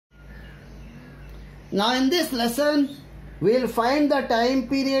Now in this lesson, we will find the time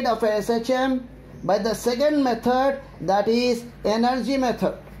period of a SHM by the second method, that is energy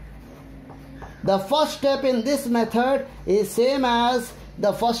method. The first step in this method is same as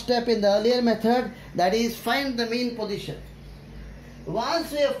the first step in the earlier method, that is find the mean position.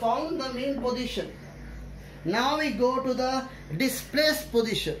 Once we have found the mean position, now we go to the displaced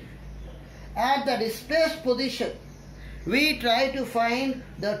position. At the displaced position, we try to find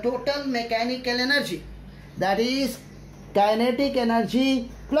the total mechanical energy, that is kinetic energy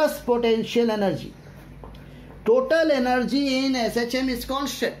plus potential energy. Total energy in SHM is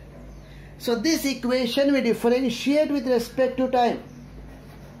constant. So this equation we differentiate with respect to time,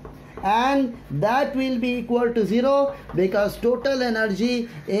 and that will be equal to 0 because total energy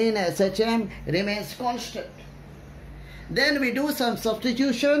in SHM remains constant. Then we do some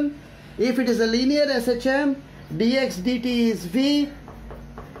substitution. If it is a linear SHM, dx dt is v,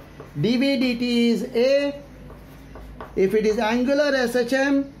 dv dt is a. If it is angular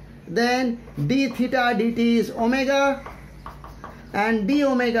SHM, then d theta dt is omega and d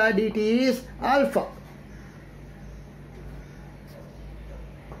omega dt is alpha.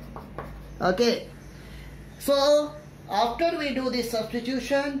 Okay, so after we do this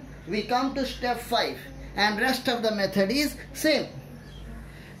substitution, we come to step 5 and rest of the method is same.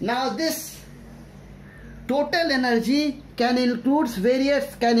 Now this total energy can include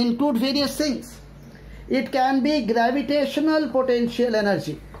various things. It can be gravitational potential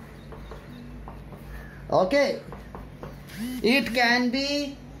energy. Okay. It can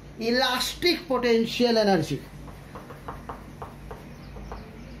be elastic potential energy.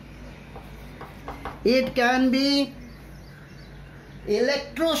 It can be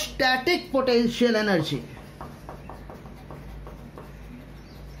electrostatic potential energy.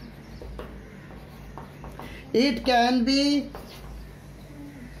 It can be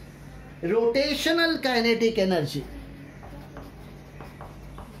rotational kinetic energy.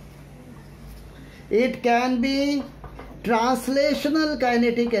 It can be translational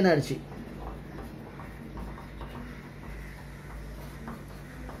kinetic energy.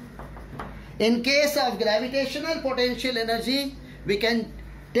 In case of gravitational potential energy, we can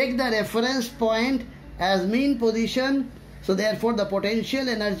take the reference point as mean position. So therefore the potential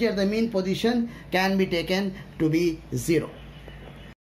energy at the mean position can be taken to be 0.